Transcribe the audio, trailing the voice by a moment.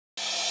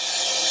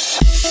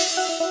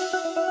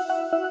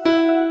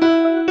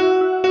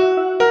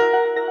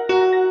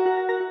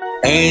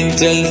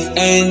Angels,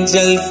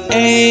 angels,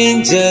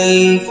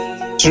 angels,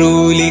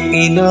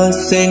 truly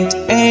innocent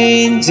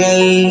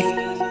angels,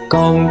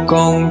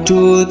 come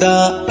to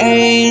the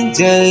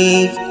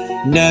angels,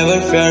 never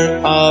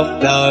fear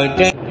of the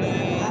day.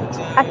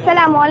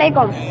 Assalamu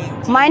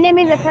alaikum. My name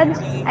is Asad.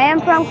 I am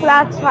from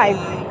class 5.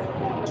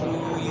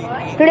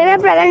 Today my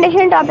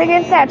presentation topic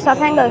is types of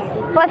angles.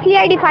 Firstly,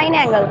 I define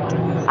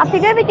angle. A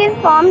figure which is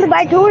formed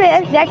by two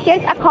rays that share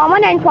a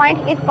common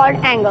endpoint is called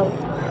angle.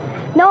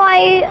 Now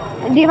I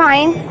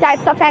define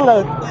types of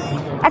angles.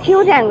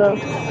 Acute angle.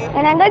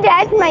 An angle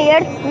that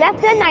measures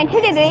less than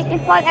 90 degrees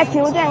is called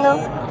acute angle.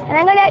 An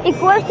angle that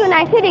equals to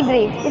 90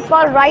 degrees is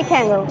called right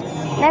angle.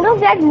 An angle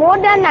that more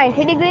than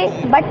 90 degrees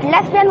but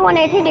less than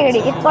 180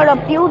 degrees is called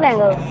obtuse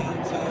angle.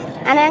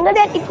 An angle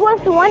that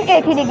equals to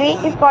 180 degrees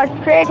is called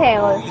straight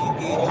angle.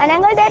 An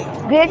angle that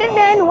greater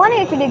than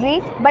 180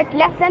 degrees but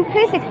less than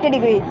 360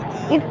 degrees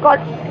is called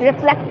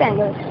reflex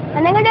angle.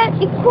 An angle that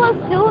equals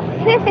to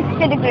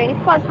 360 degrees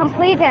is called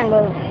complete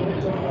angle.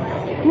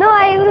 Now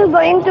I am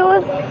going to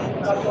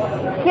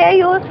share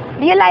you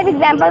real life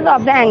examples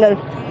of the angles.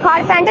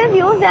 Carpenters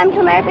use them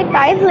to measure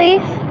precisely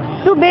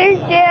to build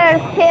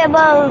chairs,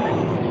 tables,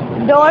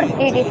 doors,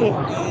 etc.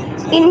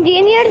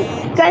 Engineers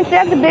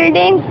construct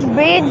buildings,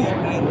 bridges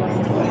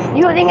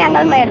using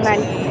angle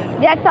measurement.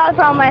 That's all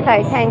from my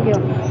side. Thank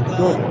you.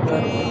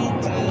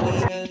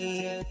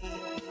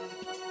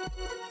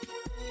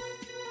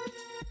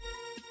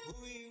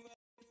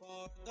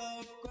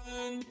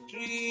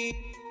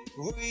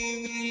 We